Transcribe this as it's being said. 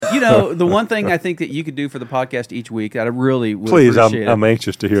the one thing I think that you could do for the podcast each week, I really would Please, appreciate I'm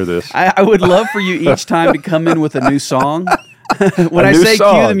anxious to hear this. I would love for you each time to come in with a new song. When I say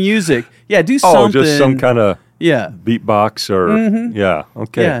cue the music, do something. Just some kind of beatbox or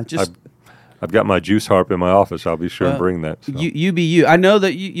okay. Yeah, just. I've got my juice harp in my office. I'll be sure to bring that. So. You be you. I know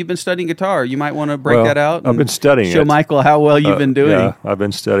that you've been studying guitar. You might want to break that out. I've been studying show it. Michael how well you've been doing. Yeah, I've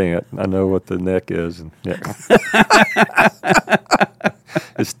been studying it. I know what the neck is. And,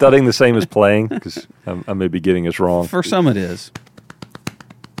 Is studying the same as playing? Because I may be getting this wrong. For some it is.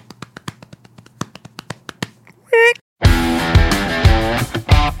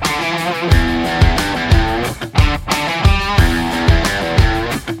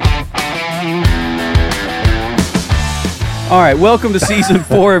 All right, welcome to Season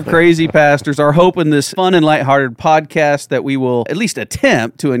 4 of Crazy Pastors. Our hope in this fun and lighthearted podcast that we will at least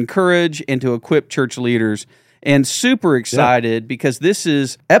attempt to encourage and to equip church leaders. And super excited because this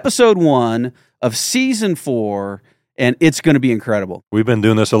is episode 1 of Season 4, and it's going to be incredible. We've been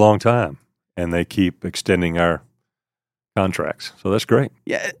doing this a long time, and they keep extending our contracts. So that's great.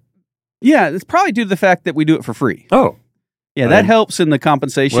 Yeah, it's probably due to the fact that we do it for free. Oh. Yeah, that helps in the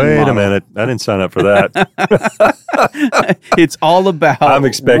compensation model. A minute. I didn't sign up for that. It's all about I'm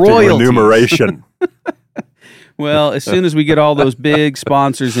expecting royalties. Remuneration. Well, as soon as we get all those big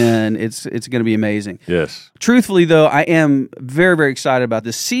sponsors in, it's going to be amazing. Yes. Truthfully, though, I am very, very excited about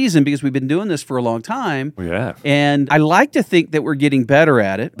this season because we've been doing this for a long time. We have. And I like to think that we're getting better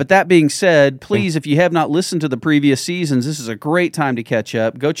at it. But that being said, please, if you have not listened to the previous seasons, this is a great time to catch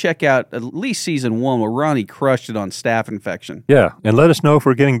up. Go check out at least Season 1 where Ronnie crushed it on staph infection. Yeah, and let us know if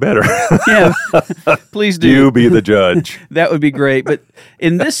we're getting better. Yeah, please do. You be the judge. That would be great. But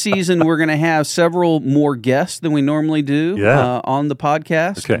in this season, we're going to have several more guests than we normally do on the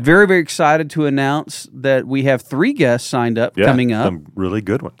podcast. Okay. Very, very excited to announce that we have 3 guests signed up coming up. Some really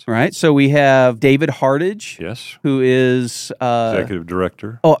good ones. Right. So we have David Hardage. Yes. Who is... Executive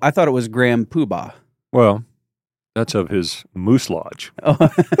Director. Oh, I thought it was Graham Poobah. Well... That's of his Moose Lodge. Oh,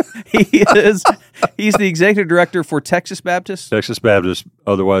 he's the executive director for Texas Baptist. Texas Baptist,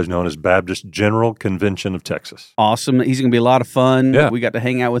 otherwise known as Baptist General Convention of Texas. Awesome. He's going to be a lot of fun. Yeah. We got to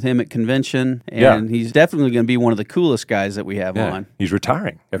hang out with him at convention, and he's definitely going to be one of the coolest guys that we have on. He's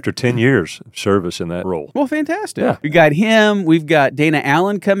retiring after 10 years of service in that role. Well, fantastic. Yeah. We got him. We've got Dana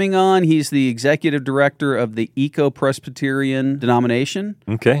Allen coming on. He's the executive director of the Eco-Presbyterian denomination.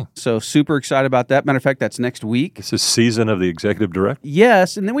 Okay. So super excited about that. Matter of fact, that's next week. This is season of the executive director?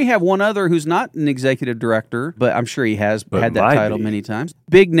 Yes, and then we have one other who's not an executive director, but I'm sure he has had that title many times.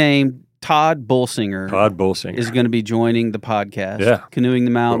 Big name, Todd Bolsinger. Todd Bolsinger is going to be joining the podcast. Yeah. Canoeing the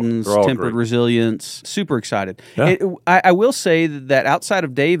Mountains, Tempered great. Resilience. Super excited. Yeah. And I will say that outside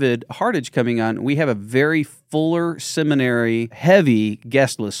of David Hardage coming on, we have a very Fuller Seminary heavy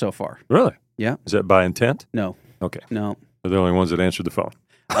guest list so far. Really? Yeah. Is that by intent? No. Okay. No. They're the only ones that answered the phone.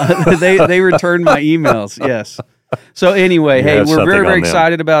 They returned my emails, yes. So anyway, hey, we're very, very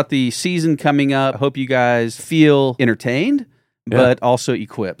excited about the season coming up. Hope you guys feel entertained, but also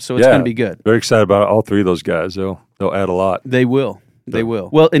equipped. So it's going to be good. Very excited about all 3 of those guys. They'll add a lot. They will. They will.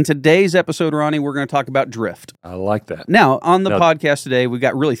 Well, in today's episode, Ronnie, we're going to talk about drift. I like that. Now, on the podcast today, we've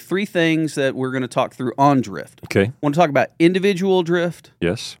got really 3 things that we're going to talk through on drift. Okay. I want to talk about individual drift,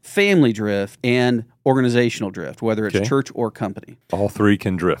 Yes. family drift, and organizational drift, whether it's church or company. All 3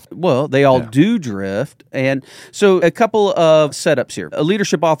 can drift. Well, they all do drift. And so a couple of setups here. A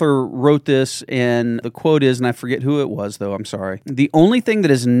leadership author wrote this, and the quote is, and I forget who it was, though, I'm sorry. The only thing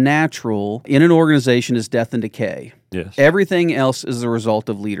that is natural in an organization is death and decay. Yes. Everything else is the result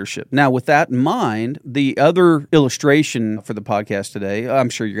of leadership. Now, with that in mind, the other illustration for the podcast today,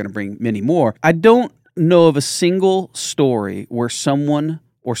 I'm sure you're going to bring many more. I don't know of a single story where someone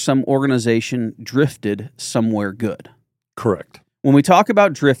or some organization drifted somewhere good. Correct. When we talk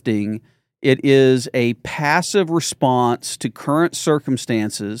about drifting, it is a passive response to current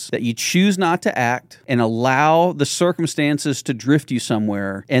circumstances that you choose not to act and allow the circumstances to drift you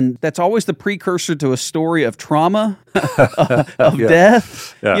somewhere. And that's always the precursor to a story of trauma, of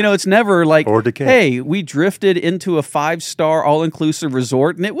death. Yeah. You know, it's never like, or decay. Hey, we drifted into a 5-star all-inclusive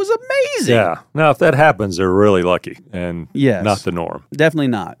resort and it was amazing. Yeah. Now, if that happens, they're really lucky and not the norm. Definitely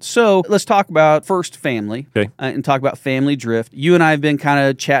not. So let's talk about first family and talk about family drift. You and I have been kind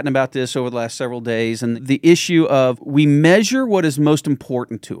of chatting about this over the last several days, and the issue of we measure what is most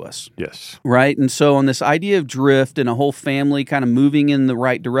important to us. Yes. Right? And so on this idea of drift and a whole family kind of moving in the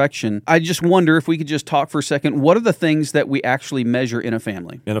right direction, I just wonder if we could just talk for a second, what are the things that we actually measure in a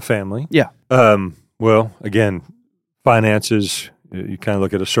family? In a family? Yeah. Well, again, finances, you kind of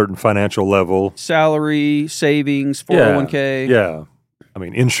look at a certain financial level. Salary, savings, 401k. Yeah. I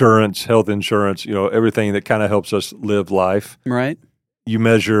mean, insurance, health insurance, everything that kind of helps us live life. Right. You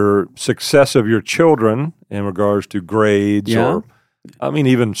measure success of your children in regards to grades or,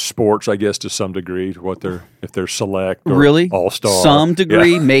 even sports, I guess, to some degree, if they're select or really all-star. Some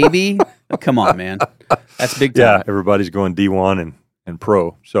degree, maybe. Come on, man. That's big time. Yeah, everybody's going D1 and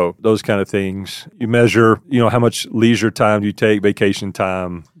pro. So those kind of things. You measure, how much leisure time do you take, vacation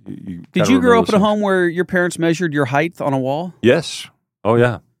time. Did you grow up in a home where your parents measured your height on a wall? Yes. Oh,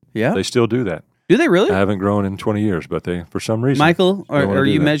 yeah. Yeah? They still do that. Do they really? I haven't grown in 20 years, but they, for some reason. Michael, are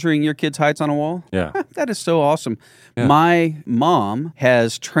you measuring your kids' heights on a wall? Yeah. That is so awesome. Yeah. My mom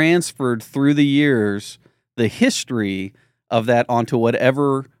has transferred through the years the history of that onto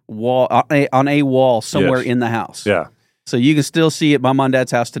whatever wall, on a wall somewhere in the house. Yeah. So you can still see it at my mom and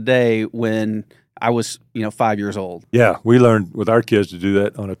dad's house today when I was, 5 years old. Yeah. We learned with our kids to do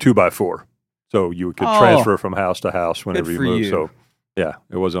that on a 2x4. So you could transfer from house to house whenever you move. So, yeah,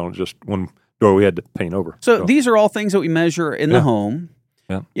 it wasn't on just one door we had to paint over. So these are all things that we measure in the home.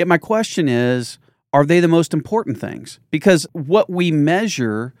 Yeah. Yet my question is, are they the most important things? Because what we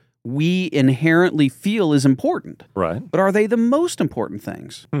measure, we inherently feel is important. Right. But are they the most important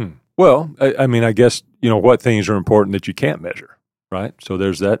things? Well, I guess, what things are important that you can't measure, right? So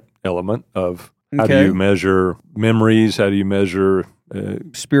there's that element of how do you measure memories? How do you measure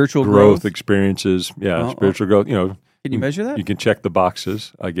spiritual growth experiences? Yeah, spiritual growth. Can you measure that? You can check the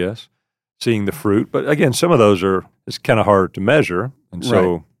boxes, I guess, seeing the fruit. But again, some of those it's kind of hard to measure. And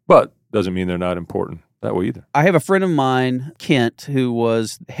so, but doesn't mean they're not important that way either. I have a friend of mine, Kent, who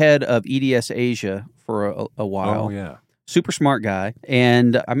was head of EDS Asia for a while. Oh, yeah. Super smart guy.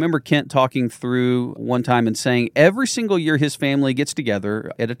 And I remember Kent talking through one time and saying every single year his family gets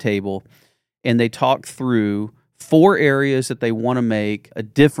together at a table and they talk through 4 areas that they want to make a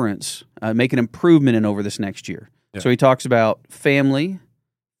difference, make an improvement in over this next year. Yeah. So he talks about family,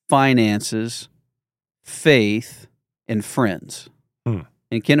 finances, faith, and friends.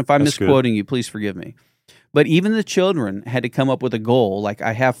 And Ken, if I'm misquoting you, please forgive me. But even the children had to come up with a goal. Like,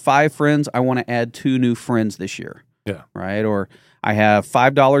 I have 5 friends. I want to add 2 new friends this year. Yeah. Right? Or I have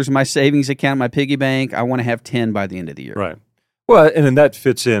 $5 in my savings account, my piggy bank. I want to have 10 by the end of the year. Right. Well, and then that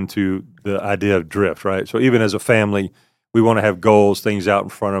fits into the idea of drift, right? So even as a family, we want to have goals, things out in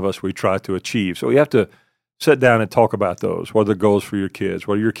front of us we try to achieve. So we have to sit down and talk about those. What are the goals for your kids?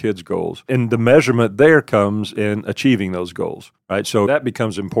 What are your kids' goals? And the measurement there comes in achieving those goals, right? So that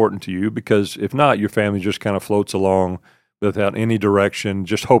becomes important to you because if not, your family just kind of floats along without any direction,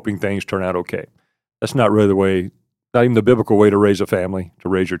 just hoping things turn out okay. That's not really the way, not even the biblical way to raise a family, to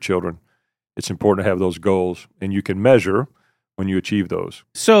raise your children. It's important to have those goals, and you can measure when you achieve those.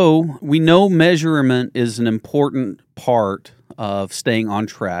 So we know measurement is an important part of staying on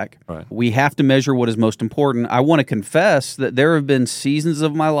track. Right. We have to measure what is most important. I want to confess that there have been seasons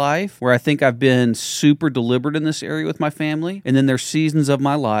of my life where I think I've been super deliberate in this area with my family. And then there's seasons of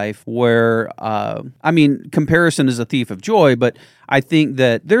my life where, comparison is a thief of joy, but I think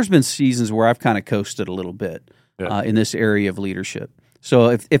that there's been seasons where I've kind of coasted a little bit in this area of leadership. So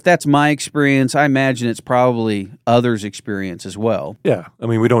if that's my experience, I imagine it's probably others' experience as well. Yeah.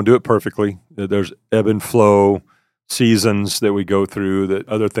 We don't do it perfectly. There's ebb and flow, seasons that we go through that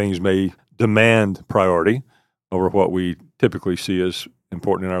other things may demand priority over what we typically see as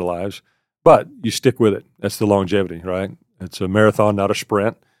important in our lives. But you stick with it. That's the longevity, right? It's a marathon, not a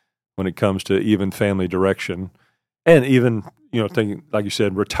sprint when it comes to even family direction. And even, thinking, like you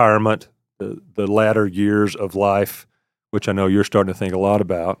said, retirement, the latter years of life, which I know you're starting to think a lot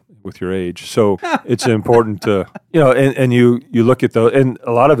about with your age. So it's important to, and you look at those, and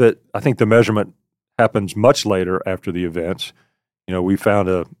a lot of it, I think the measurement happens much later after the events. We found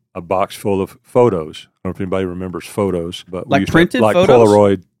a box full of photos. I don't know if anybody remembers photos, but like printed photos?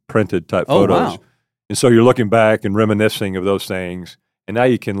 Polaroid printed type photos. Wow. And so you're looking back and reminiscing of those things. And now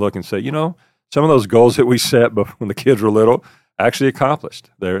you can look and say, some of those goals that we set when the kids were little, actually accomplished.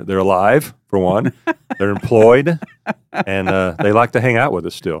 They're alive, for one. They're employed, and they like to hang out with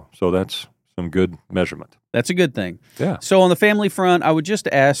us still. So that's some good measurement. That's a good thing. Yeah. So on the family front, I would just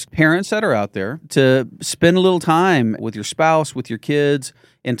ask parents that are out there to spend a little time with your spouse, with your kids,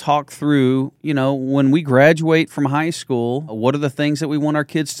 and talk through, when we graduate from high school, what are the things that we want our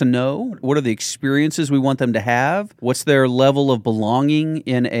kids to know? What are the experiences we want them to have? What's their level of belonging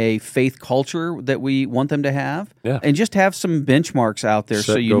in a faith culture that we want them to have? Yeah. And just have some benchmarks out there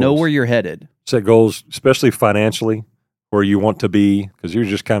so you know where you're headed. Set goals, especially financially, where you want to be, because you're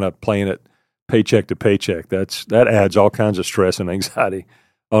just kind of playing it paycheck to paycheck. That adds all kinds of stress and anxiety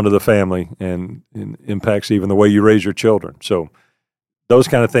onto the family and impacts even the way you raise your children. So those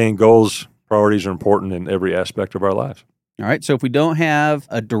kind of things, goals, priorities are important in every aspect of our lives. All right. So if we don't have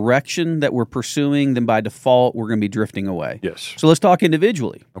a direction that we're pursuing, then by default, we're going to be drifting away. Yes. So let's talk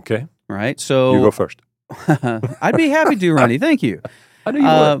individually. Okay. All right. So You go first. I'd be happy to, Ronnie. Thank you. I knew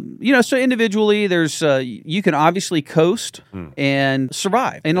you would. So individually, there's you can obviously coast and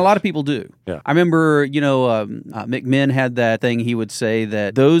survive, and a lot of people do. Yeah. I remember, McMinn had that thing. He would say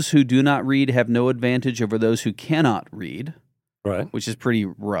that those who do not read have no advantage over those who cannot read, Right. which is pretty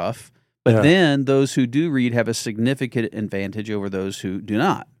rough. But Yeah. then those who do read have a significant advantage over those who do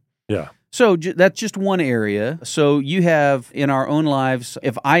not. Yeah. So that's just one area. So you have in our own lives,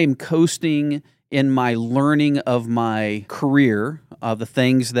 if I am coasting in my learning of my career, of the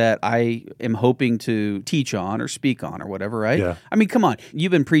things that I am hoping to teach on or speak on or whatever, right? Yeah. I mean, come on.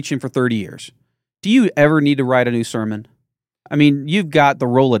 You've been preaching for 30 years. Do you ever need to write a new sermon? I mean, you've got the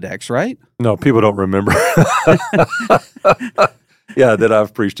Rolodex, right? No, people don't remember. Yeah, that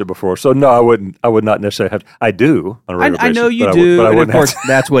I've preached it before. So no, I would not necessarily have. I do on a regular basis. I know you but do, but I and of wouldn't course, have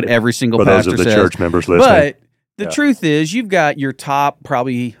that's what every single for those pastor of the says. church members listening. But the Yeah. truth is, you've got your top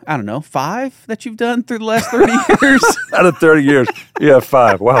probably, 5 that you've done through the last 30 years. Out of 30 years, you have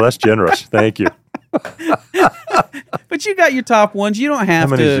 5. Wow, that's generous. Thank you. But you got your top ones. You don't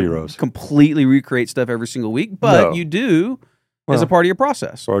have many to zeros? completely recreate stuff every single week, but No. you do as a Well, part of your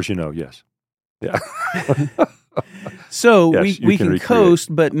process. As far as you know, yes. Yeah. So Yes, we you can can recreate.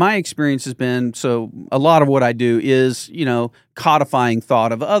 coast, but my experience has been, so a lot of what I do is, codifying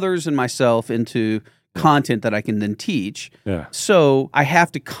thought of others and myself into content that I can then teach. Yeah. So I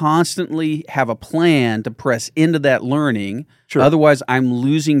have to constantly have a plan to press into that learning. Sure. Otherwise, I'm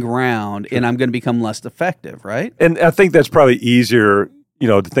losing ground and I'm going to become less effective, right? And I think that's probably easier,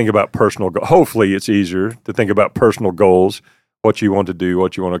 to think about personal goals. Hopefully it's easier to think about personal goals, what you want to do,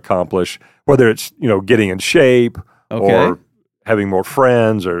 what you want to accomplish, whether it's, getting in shape or having more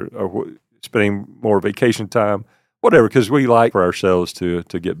friends or spending more vacation time, whatever, because we like for ourselves to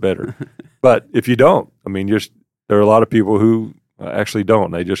get better. But if you don't, there are a lot of people who actually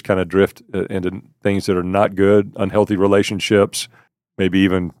don't. They just kind of drift into things that are not good, unhealthy relationships, maybe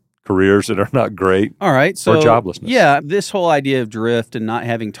even careers that are not great. All right. So, or joblessness. Yeah, this whole idea of drift and not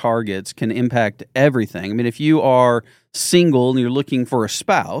having targets can impact everything. I mean, if you are single and you're looking for a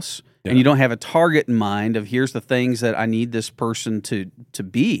spouse and you don't have a target in mind of here's the things that I need this person to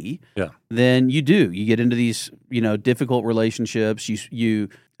be, then you get into these, difficult relationships. You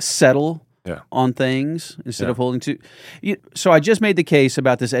settle on things instead of holding to. So I just made the case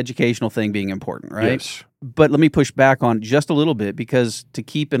about this educational thing being important, right? Yes. But let me push back on just a little bit, because to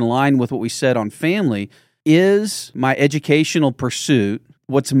keep in line with what we said on family, is my educational pursuit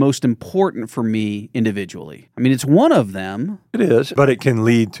what's most important for me individually? I mean, it's one of them. It is, but it can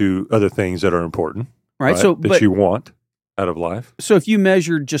lead to other things that are important, right? So that you want out of life. So if you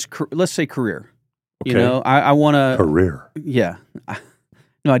measure just, let's say career, Okay. I want to Career. Yeah.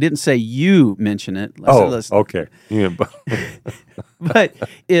 No, I didn't say you mention it. Okay. Yeah. But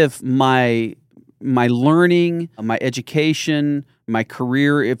if my learning, my education, my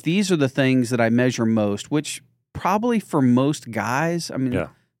career, if these are the things that I measure most, which probably for most guys,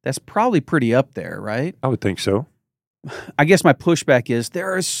 that's probably pretty up there, right? I would think so. I guess my pushback is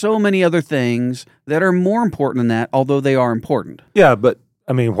there are so many other things that are more important than that, although they are important. Yeah, but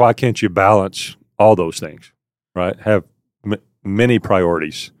why can't you balance all those things, right? Have many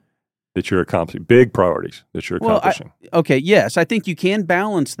priorities that you're accomplishing, big priorities that you're accomplishing. Yes, I think you can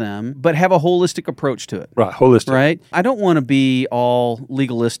balance them, but have a holistic approach to it. Right, holistic. Right? I don't want to be all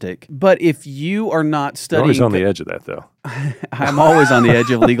legalistic, but if you are not studying... You're always on the edge of that, though. I'm always on the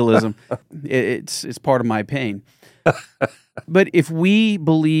edge of legalism. It's part of my pain. But if we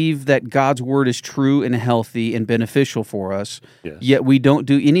believe that God's word is true and healthy and beneficial for us, yet we don't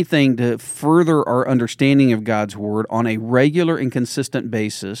do anything to further our understanding of God's word on a regular and consistent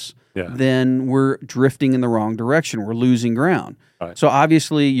basis, then we're drifting in the wrong direction. We're losing ground. Right. So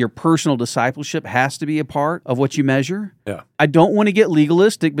obviously your personal discipleship has to be a part of what you measure. Yeah. I don't want to get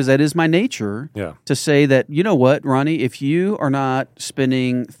legalistic because that is my nature to say that, you know what, Ronnie, if you are not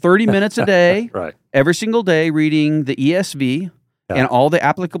spending 30 minutes a day, every single day reading the ESV and all the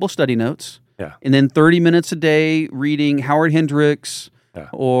applicable study notes, and then 30 minutes a day reading Howard Hendricks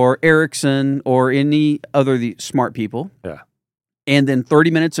or Erickson or any other smart people, and then 30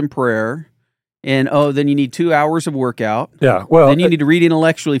 minutes in prayer, and then you need 2 hours of workout. Yeah, well, then you need to read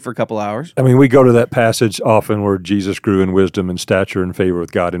intellectually for a couple hours. We go to that passage often where Jesus grew in wisdom and stature and favor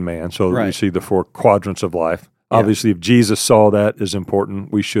with God and man. So you see the 4 quadrants of life. Obviously, if Jesus saw that as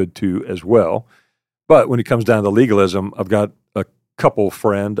important, we should too as well. But when it comes down to legalism, I've got a couple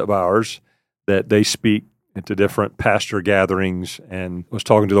friend of ours that they speak into different pastor gatherings and was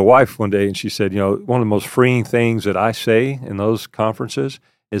talking to the wife one day, and she said, one of the most freeing things that I say in those conferences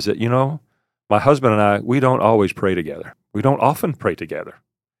is that, my husband and I, we don't always pray together. We don't often pray together.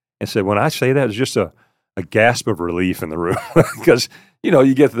 And said, when I say that, it's just a gasp of relief in the room because,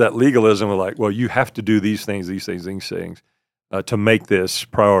 you get to that legalism of like, well, you have to do these things to make this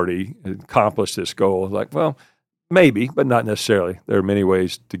priority, accomplish this goal. Like, well, maybe, but not necessarily. There are many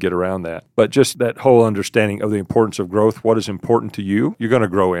ways to get around that. But just that whole understanding of the importance of growth, what is important to you, you're going to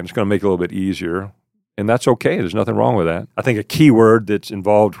grow in. It's going to make it a little bit easier. And that's okay. There's nothing wrong with that. I think a key word that's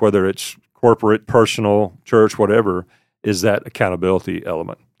involved, whether it's corporate, personal, church, whatever, is that accountability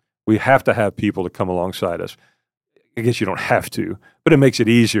element. We have to have people to come alongside us. I guess you don't have to, but it makes it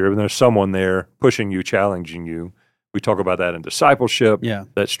easier when there's someone there pushing you, challenging you. We talk about that in discipleship. Yeah.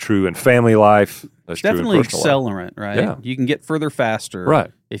 That's true in family life. That's definitely true in personal life. accelerant, right? Yeah. You can get further faster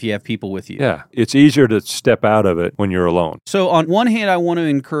Right. if you have people with you. Yeah. It's easier to step out of it when you're alone. So on one hand, I want to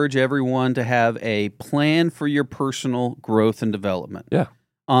encourage everyone to have a plan for your personal growth and development. Yeah.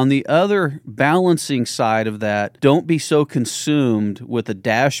 On the other balancing side of that, don't be so consumed with a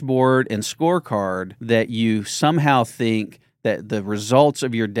dashboard and scorecard that you somehow think that the results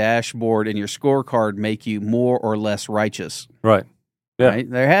of your dashboard and your scorecard make you more or less righteous. Right. Yeah. Right?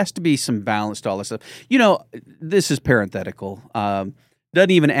 There has to be some balance to all this stuff. This is parenthetical.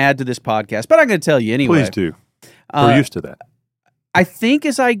 Doesn't even add to this podcast, but I'm going to tell you anyway. Please do. We're used to that. I think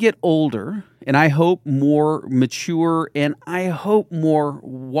as I get older, and I hope more mature, and I hope more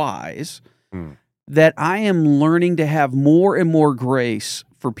wise, that I am learning to have more and more grace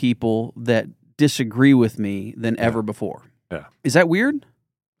for people that disagree with me than ever before. Yeah. Is that weird?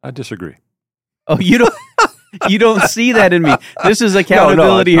 I disagree. Oh, you don't you don't see that in me. This is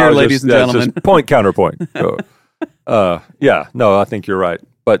accountability No, here, ladies and gentlemen. Just point, counterpoint. So, I think you're right.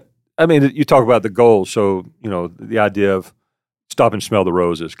 But, I mean, you talk about the goals, so, the idea of stop and smell the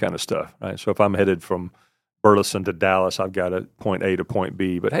roses kind of stuff, right? So if I'm headed from Burleson to Dallas, I've got a point A to point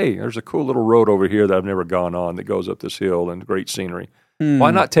B, but hey, there's a cool little road over here that I've never gone on that goes up this hill and great scenery.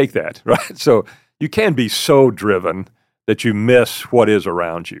 Why not take that, right? So you can be so driven that you miss what is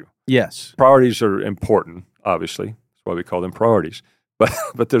around you. Yes. Priorities are important, obviously. That's why we call them priorities.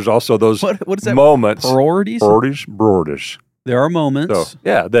 But there's also those what is that? moments. Priorities? Priorities. There are moments. So,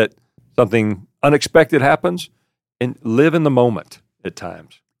 that something unexpected happens, and live in the moment at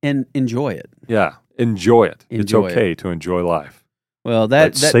times. And enjoy it. Yeah, enjoy it. It's Enjoy okay to enjoy life. Well,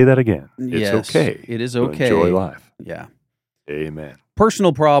 Let's say that again. Yes, it's okay. It is to okay. enjoy life. Yeah. Amen.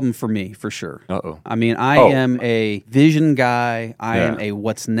 Personal problem for me, for sure. Uh-oh. I mean, I am a vision guy. I am a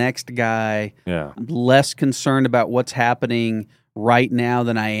what's next guy. Yeah. I'm less concerned about what's happening right now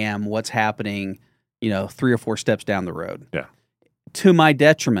than I am what's happening, 3 or 4 steps down the road. Yeah. To my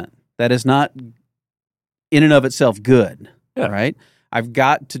detriment. That is not in and of itself good, right? I've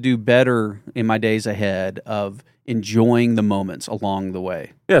got to do better in my days ahead of enjoying the moments along the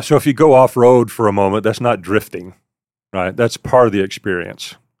way. Yeah, so if you go off-road for a moment, that's not drifting, right? That's part of the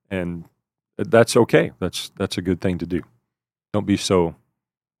experience, and that's okay. That's a good thing to do. Don't be so,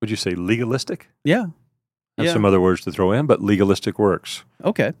 would you say, legalistic? Yeah. That's some other words to throw in, but legalistic works.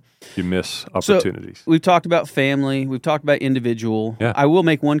 Okay. You miss opportunities. So we've talked about family. We've talked about individual. Yeah. I will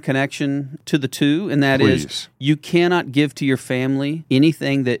make one connection to the two, and that is you cannot give to your family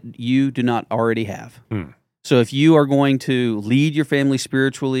anything that you do not already have. So if you are going to lead your family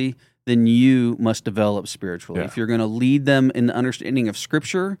spiritually, then you must develop spiritually. Yeah. If you're going to lead them in the understanding of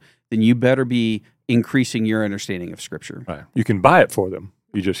Scripture, then you better be increasing your understanding of Scripture. Right. You can buy it for them.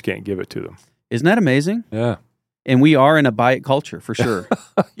 You just can't give it to them. Isn't that amazing? Yeah. And we are in a buy it culture for sure.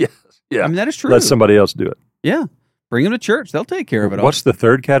 Yes. Yeah. I mean, that is true. Let somebody else do it. Yeah. Bring them to church. They'll take care of it all. What's the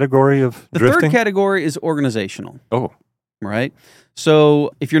third category of drifting? The third category is organizational. Oh. Right?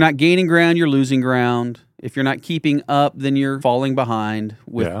 So if you're not gaining ground, you're losing ground. If you're not keeping up, then you're falling behind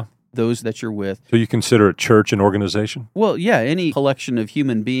with those that you're with. So you consider a church an organization? Well, yeah, any collection of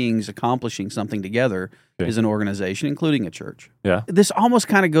human beings accomplishing something together is an organization, including a church. Yeah. This almost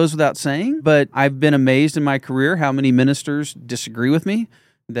kind of goes without saying, but I've been amazed in my career how many ministers disagree with me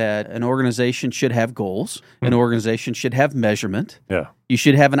that an organization should have goals. An organization should have measurement. Yeah. You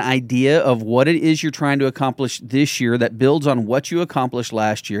should have an idea of what it is you're trying to accomplish this year that builds on what you accomplished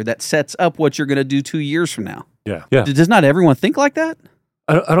last year, that sets up what you're going to do 2 years from now. Yeah. Yeah. Does not everyone think like that?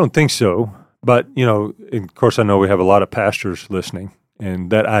 I don't think so. But, of course, I know we have a lot of pastors listening. And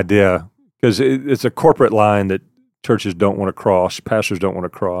that idea, because it's a corporate line that churches don't want to cross, pastors don't want to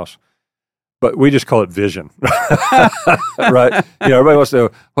cross. But we just call it vision, right? Everybody wants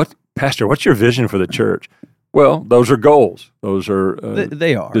to know, Pastor, what's your vision for the church? Well, those are goals. Those are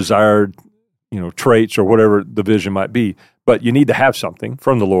they are desired traits or whatever the vision might be. But you need to have something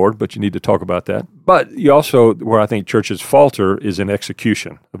from the Lord, but you need to talk about that. But you also, where I think churches falter is in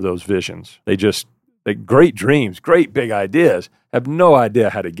execution of those visions. They great dreams, great big ideas, have no idea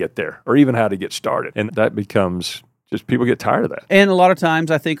how to get there or even how to get started. And that becomes just people get tired of that. And a lot of times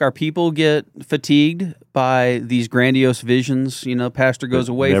I think our people get fatigued by these grandiose visions. Pastor goes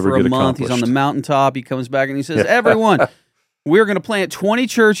away for a month. He's on the mountaintop. He comes back and he says, everyone, we're going to plant 20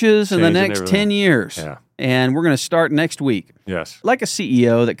 churches in the next 10 years. Yeah. And we're going to start next week. Yes. Like a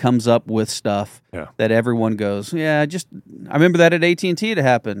CEO that comes up with stuff that everyone goes, I remember that at AT&T it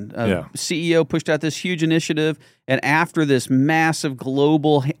happened. CEO pushed out this huge initiative, and after this massive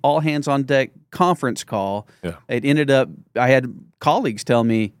global all-hands-on-deck conference call, it ended up, I had colleagues tell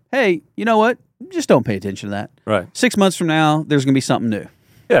me, hey, you know what? Just don't pay attention to that. Right. 6 months from now, there's going to be something new.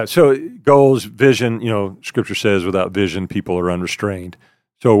 Yeah, so goals, vision, Scripture says without vision, people are unrestrained.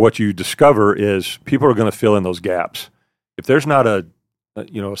 So what you discover is people are going to fill in those gaps. If there's not a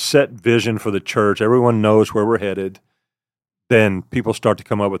set vision for the church, everyone knows where we're headed, then people start to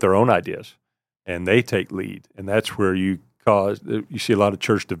come up with their own ideas, and they take lead. And that's where you see a lot of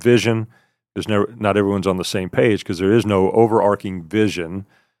church division. Not everyone's on the same page because there is no overarching vision.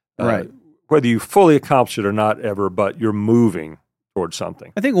 Right. Whether you fully accomplish it or not ever, but you're moving towards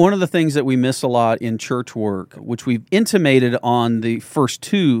something. I think one of the things that we miss a lot in church work, which we've intimated on the first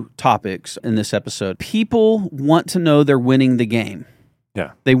two topics in this episode, people want to know they're winning the game.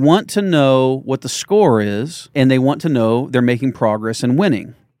 Yeah. They want to know what the score is, and they want to know they're making progress and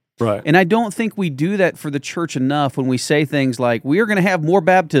winning. Right. And I don't think we do that for the church enough when we say things like, we are going to have more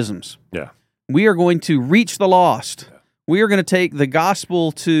baptisms. Yeah. We are going to reach the lost. Yeah. We are going to take the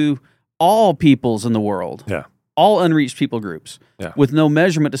gospel to all peoples in the world. Yeah. All unreached people groups, with no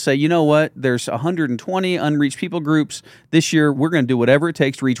measurement to say, you know what, there's 120 unreached people groups. This year, we're going to do whatever it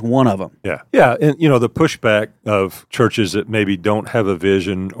takes to reach one of them. Yeah. Yeah, and the pushback of churches that maybe don't have a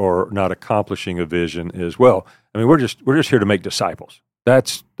vision or not accomplishing a vision is, well, I mean, we're just here to make disciples.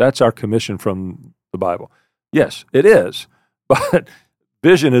 That's our commission from the Bible. Yes, it is, but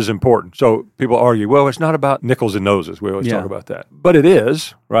vision is important. So people argue, well, it's not about nickels and noses. We always talk about that. But it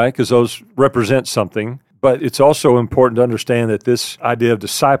is, right, because those represent something. But it's also important to understand that this idea of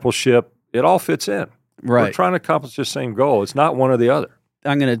discipleship, it all fits in. Right. We're trying to accomplish the same goal. It's not one or the other.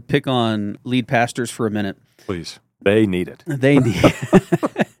 I'm going to pick on lead pastors for a minute. Please. They need it. They need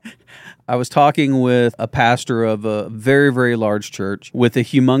it. I was talking with a pastor of a very, very large church with a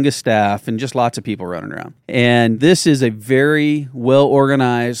humongous staff and just lots of people running around. And this is a very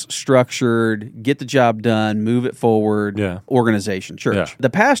well-organized, structured, get the job done, move it forward organization, church. Yeah. The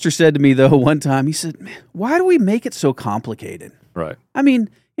pastor said to me, though, one time, he said, why do we make it so complicated? Right. I mean,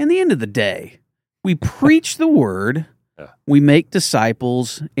 in the end of the day, we preach the word, we make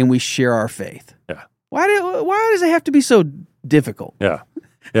disciples, and we share our faith. Yeah. Why does it have to be so difficult? Yeah.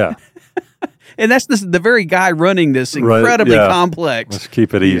 Yeah. And that's the very guy running this incredibly complex. Let's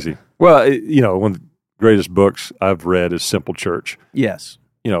keep it easy. Well, one of the greatest books I've read is Simple Church. Yes.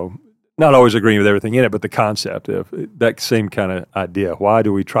 Not always agreeing with everything in it, but the concept of that same kind of idea. Why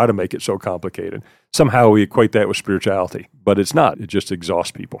do we try to make it so complicated? Somehow we equate that with spirituality, but it's not. It just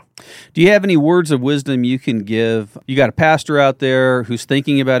exhausts people. Do you have any words of wisdom you can give? You got a pastor out there who's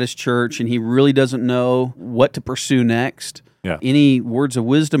thinking about his church and he really doesn't know what to pursue next. Yeah. Any words of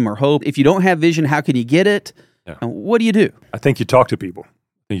wisdom or hope? If you don't have vision, how can you get it? Yeah. What do you do? I think you talk to people. I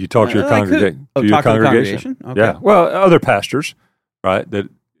think you talk to your congregation. To your congregation? Okay. Yeah. Well, other pastors, right? That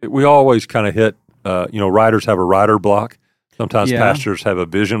we always kind of hit. Writers have a writer block. Sometimes pastors have a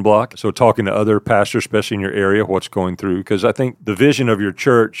vision block. So talking to other pastors, especially in your area, what's going through, because I think the vision of your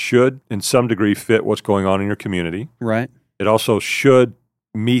church should, in some degree, fit what's going on in your community. Right. It also should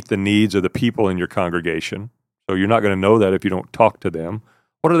meet the needs of the people in your congregation. So you're not going to know that if you don't talk to them.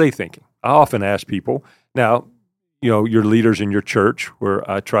 What are they thinking? I often ask people. Now, your leaders in your church, where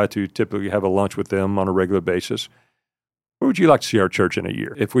I try to typically have a lunch with them on a regular basis. Where would you like to see our church in a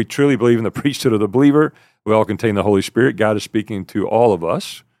year? If we truly believe in the priesthood of the believer, we all contain the Holy Spirit. God is speaking to all of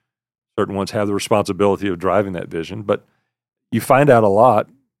us. Certain ones have the responsibility of driving that vision. But you find out a lot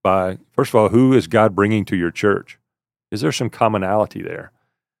by, first of all, who is God bringing to your church? Is there some commonality there?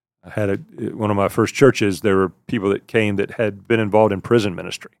 I had one of my first churches, there were people that came that had been involved in prison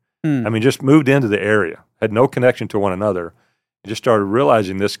ministry. I mean, just moved into the area, had no connection to one another, and just started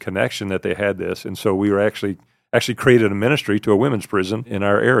realizing this connection that they had this. And so we were actually created a ministry to a women's prison in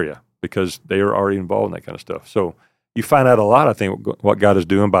our area because they are already involved in that kind of stuff. So you find out a lot, I think, what God is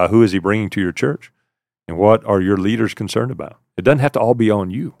doing by who is he bringing to your church and what are your leaders concerned about. It doesn't have to all be on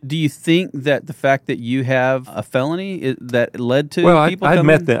you. Do you think that the fact that you have a felony that led to people I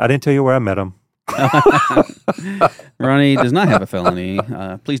met them. I didn't tell you where I met them, Ronnie does not have a felony.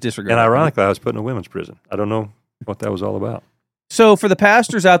 Please disregard. And ironically, I was put in a women's prison. I don't know what that was all about. So for the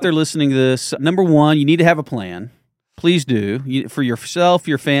pastors out there listening to this, number one, you need to have a plan. Please do, for yourself,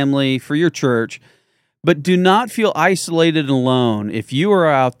 your family, for your church. But do not feel isolated and alone if you are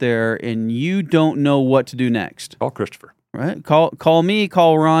out there and you don't know what to do next. Call Christopher. Right? Call me,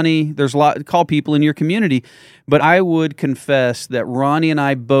 call Ronnie. There's call people in your community. But I would confess that Ronnie and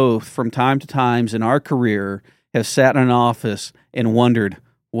I both, from time to time in our career, have sat in an office and wondered,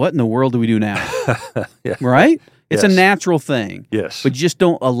 what in the world do we do now? Yeah. Right? It's Yes. a natural thing. Yes. But just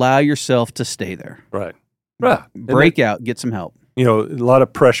don't allow yourself to stay there. Right. Yeah. Break out, get some help. A lot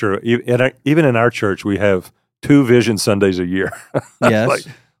of pressure. Even in our church, we have 2 Vision Sundays a year. Yes. Like,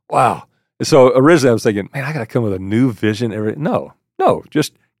 wow. So originally I was thinking, man, I got to come with a new vision No,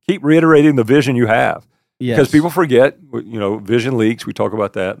 just keep reiterating the vision you have. Yes. Because people forget, vision leaks. We talk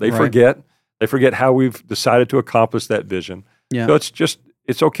about that. They Right. forget how we've decided to accomplish that vision. Yeah. So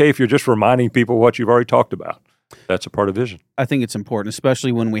it's okay if you're just reminding people what you've already talked about. That's a part of vision. I think it's important,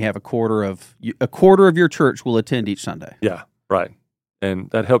 especially when we have a quarter of your church will attend each Sunday. Yeah, right. And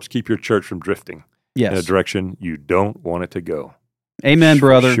that helps keep your church from drifting in a Yes. direction you don't want it to go. Amen, For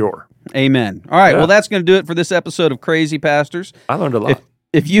brother. Sure. Amen. All right. Yeah. Well, that's going to do it for this episode of Crazy Pastors. I learned a lot.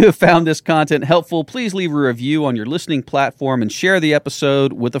 If you have found this content helpful, please leave a review on your listening platform and share the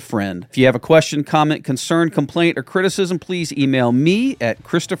episode with a friend. If you have a question, comment, concern, complaint, or criticism, please email me at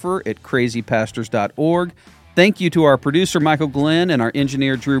christopher@crazypastors.org. Thank you to our producer, Michael Glenn, and our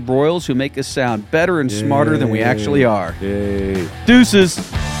engineer, Drew Broyles, who make us sound better and smarter than we actually are. Yay. Deuces.